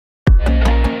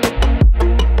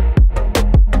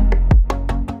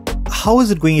How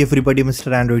is it going everybody,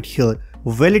 Mr. Android here.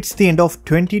 Well, it's the end of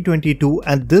 2022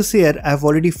 and this year I've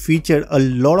already featured a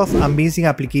lot of amazing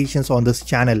applications on this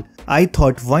channel. I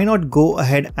thought why not go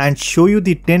ahead and show you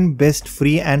the 10 best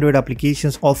free Android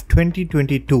applications of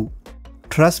 2022.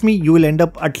 Trust me, you will end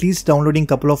up at least downloading a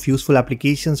couple of useful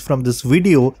applications from this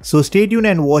video, so stay tuned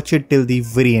and watch it till the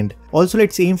very end. Also,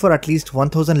 let's aim for at least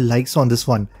 1000 likes on this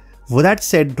one. With that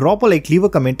said, drop a like, leave a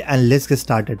comment and let's get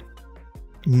started.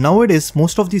 Nowadays,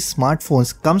 most of these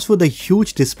smartphones comes with a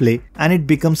huge display and it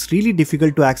becomes really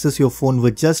difficult to access your phone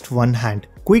with just one hand.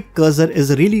 Quick Cursor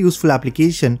is a really useful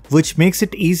application which makes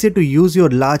it easier to use your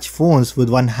large phones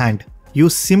with one hand. You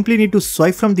simply need to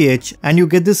swipe from the edge and you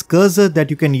get this cursor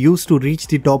that you can use to reach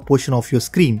the top portion of your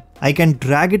screen. I can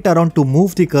drag it around to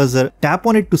move the cursor, tap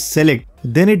on it to select,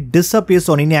 then it disappears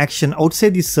on any action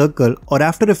outside the circle or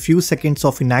after a few seconds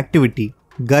of inactivity.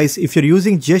 Guys, if you're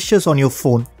using gestures on your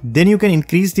phone, then you can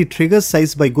increase the trigger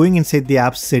size by going inside the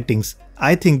app's settings.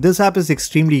 I think this app is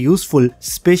extremely useful,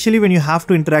 especially when you have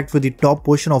to interact with the top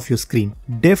portion of your screen.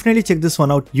 Definitely check this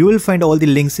one out. You will find all the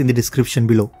links in the description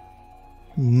below.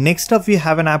 Next up, we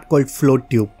have an app called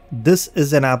FloatTube. This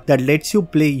is an app that lets you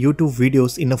play YouTube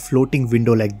videos in a floating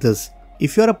window like this.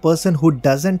 If you're a person who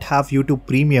doesn't have YouTube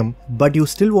Premium but you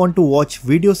still want to watch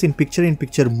videos in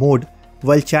picture-in-picture mode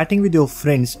while chatting with your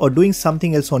friends or doing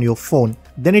something else on your phone,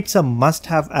 then it's a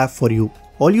must-have app for you.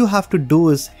 All you have to do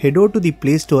is head over to the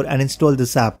Play Store and install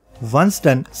this app. Once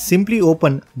done, simply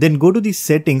open, then go to the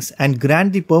settings and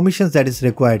grant the permissions that is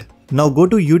required. Now go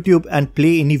to YouTube and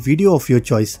play any video of your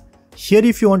choice. Here,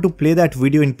 if you want to play that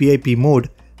video in PIP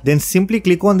mode, then simply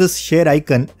click on this share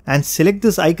icon and select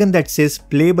this icon that says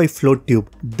play by FloatTube.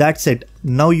 That's it.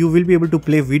 Now you will be able to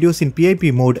play videos in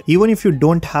PIP mode even if you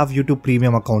don't have YouTube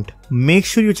Premium account. Make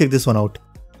sure you check this one out.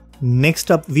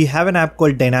 Next up, we have an app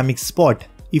called Dynamic Spot.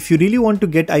 If you really want to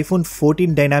get iPhone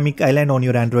 14 Dynamic Island on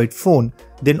your Android phone,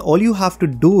 then all you have to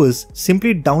do is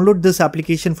simply download this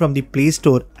application from the Play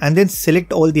Store and then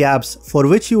select all the apps for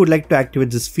which you would like to activate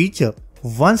this feature.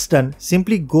 Once done,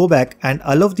 simply go back and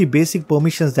allow the basic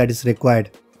permissions that is required.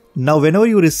 Now whenever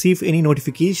you receive any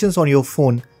notifications on your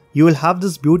phone, you will have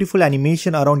this beautiful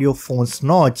animation around your phone's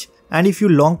notch, and if you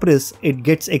long press, it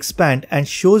gets expand and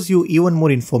shows you even more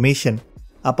information.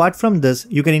 Apart from this,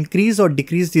 you can increase or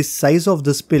decrease the size of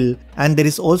this pill, and there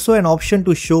is also an option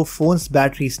to show phone's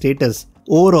battery status.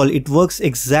 Overall, it works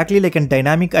exactly like a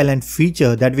Dynamic Island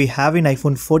feature that we have in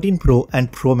iPhone 14 Pro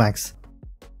and Pro Max.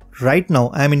 Right now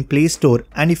I am in Play Store,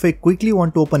 and if I quickly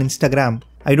want to open Instagram,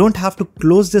 I don't have to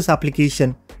close this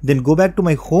application, then go back to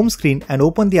my home screen and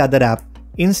open the other app.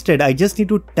 Instead, I just need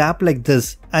to tap like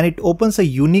this and it opens a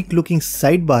unique looking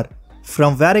sidebar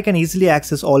from where I can easily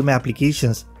access all my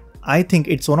applications. I think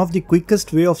it's one of the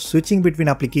quickest way of switching between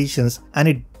applications and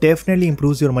it definitely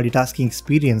improves your multitasking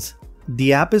experience.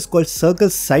 The app is called Circle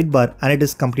Sidebar and it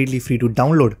is completely free to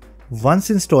download. Once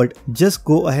installed, just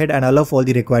go ahead and allow all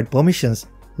the required permissions.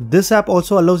 This app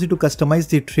also allows you to customize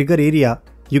the trigger area.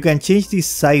 You can change the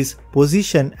size,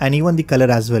 position and even the color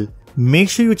as well. Make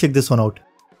sure you check this one out.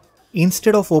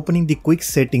 Instead of opening the quick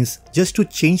settings just to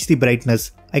change the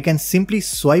brightness, I can simply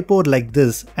swipe over like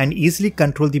this and easily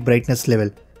control the brightness level.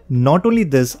 Not only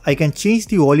this, I can change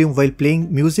the volume while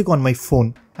playing music on my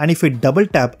phone, and if I double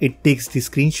tap, it takes the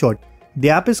screenshot. The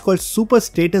app is called Super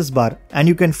Status Bar and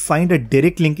you can find a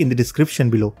direct link in the description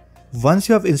below. Once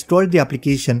you have installed the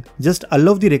application, just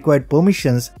allow the required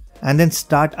permissions and then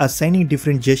start assigning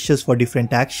different gestures for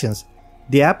different actions.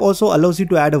 The app also allows you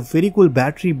to add a very cool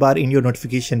battery bar in your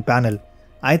notification panel.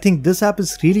 I think this app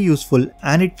is really useful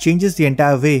and it changes the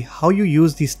entire way how you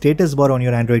use the status bar on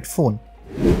your Android phone.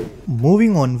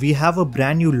 Moving on, we have a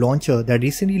brand new launcher that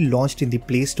recently launched in the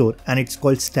Play Store and it's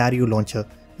called Stereo Launcher.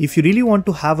 If you really want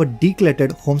to have a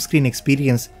decluttered home screen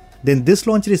experience, then this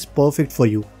launcher is perfect for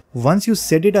you. Once you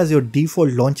set it as your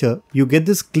default launcher, you get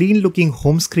this clean looking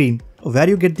home screen where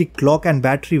you get the clock and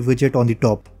battery widget on the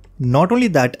top. Not only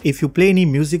that, if you play any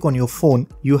music on your phone,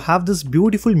 you have this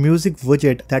beautiful music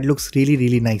widget that looks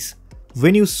really nice.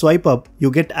 When you swipe up, you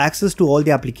get access to all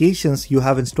the applications you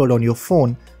have installed on your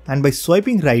phone, and by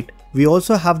swiping right, we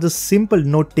also have this simple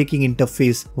note-taking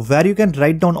interface where you can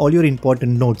write down all your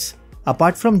important notes.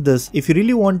 Apart from this, if you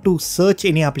really want to search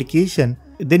any application,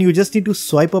 then you just need to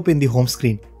swipe up in the home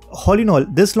screen. All in all,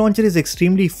 this launcher is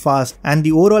extremely fast and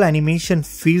the overall animation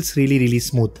feels really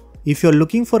smooth. If you're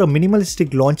looking for a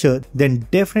minimalistic launcher, then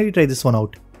definitely try this one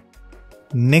out.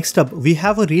 Next up, we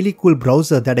have a really cool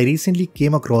browser that I recently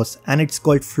came across and it's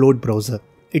called Float Browser.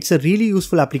 It's a really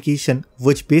useful application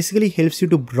which basically helps you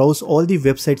to browse all the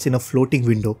websites in a floating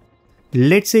window.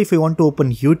 Let's say if I want to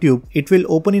open YouTube, it will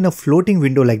open in a floating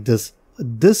window like this.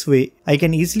 This way, I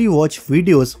can easily watch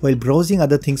videos while browsing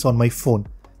other things on my phone.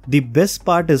 The best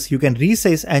part is you can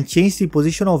resize and change the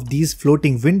position of these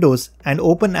floating windows and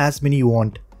open as many you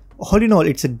want. All in all,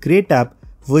 it's a great app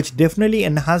which definitely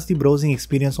enhances the browsing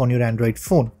experience on your Android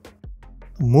phone.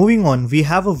 Moving on, we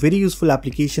have a very useful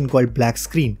application called Black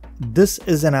Screen. This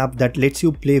is an app that lets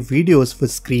you play videos with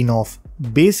screen off.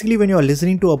 Basically, when you are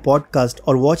listening to a podcast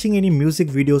or watching any music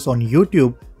videos on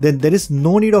YouTube, then there is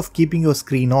no need of keeping your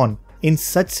screen on. In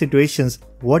such situations,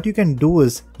 what you can do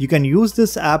is you can use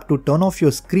this app to turn off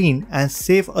your screen and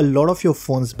save a lot of your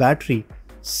phone's battery.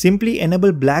 Simply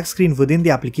enable black screen within the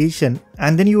application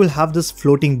and then you will have this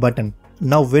floating button.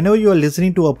 Now whenever you are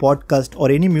listening to a podcast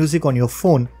or any music on your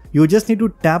phone, you just need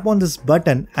to tap on this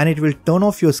button and it will turn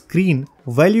off your screen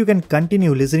while you can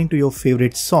continue listening to your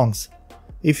favorite songs.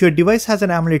 If your device has an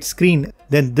AMOLED screen,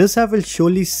 then this app will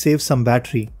surely save some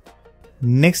battery.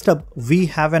 Next up, we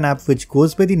have an app which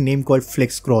goes by the name called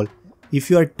Flex Scroll. If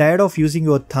you are tired of using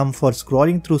your thumb for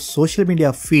scrolling through social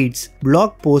media feeds,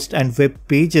 blog posts and web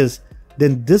pages,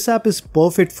 then this app is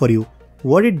perfect for you.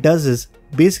 What it does is,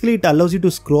 basically it allows you to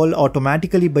scroll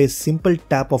automatically by a simple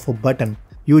tap of a button.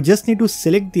 You just need to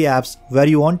select the apps where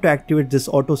you want to activate this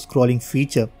auto scrolling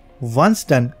feature. Once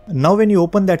done, now when you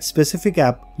open that specific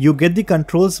app, you get the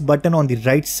controls button on the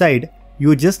right side.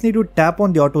 You just need to tap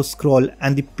on the auto scroll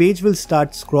and the page will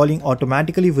start scrolling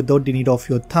automatically without the need of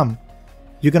your thumb.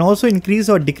 You can also increase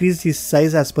or decrease the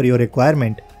size as per your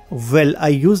requirement. Well, I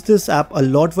use this app a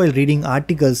lot while reading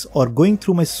articles or going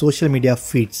through my social media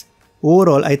feeds.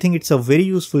 Overall, I think it's a very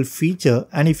useful feature,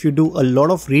 and if you do a lot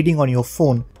of reading on your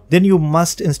phone, then you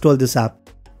must install this app.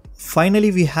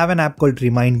 Finally, we have an app called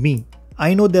Remind Me.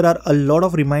 I know there are a lot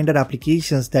of reminder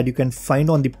applications that you can find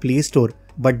on the Play Store,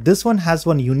 but this one has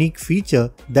one unique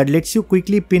feature that lets you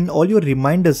quickly pin all your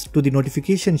reminders to the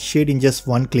notification shade in just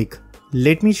one click.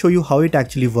 Let me show you how it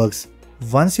actually works.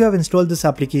 Once you have installed this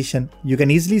application, you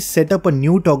can easily set up a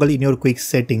new toggle in your quick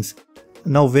settings.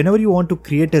 Now whenever you want to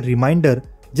create a reminder,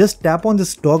 just tap on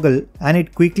this toggle and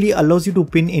it quickly allows you to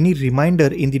pin any reminder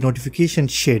in the notification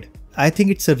shade. I think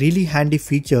it's a really handy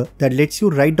feature that lets you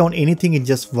write down anything in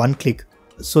just one click.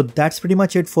 So that's pretty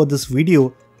much it for this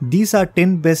video. These are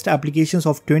 10 best applications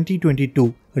of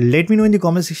 2022. Let me know in the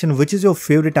comment section which is your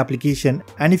favorite application,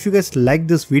 and if you guys like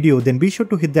this video then be sure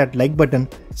to hit that like button,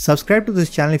 subscribe to this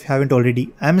channel if you haven't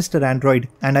already. I'm Mr. Android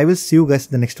and I will see you guys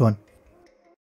in the next one.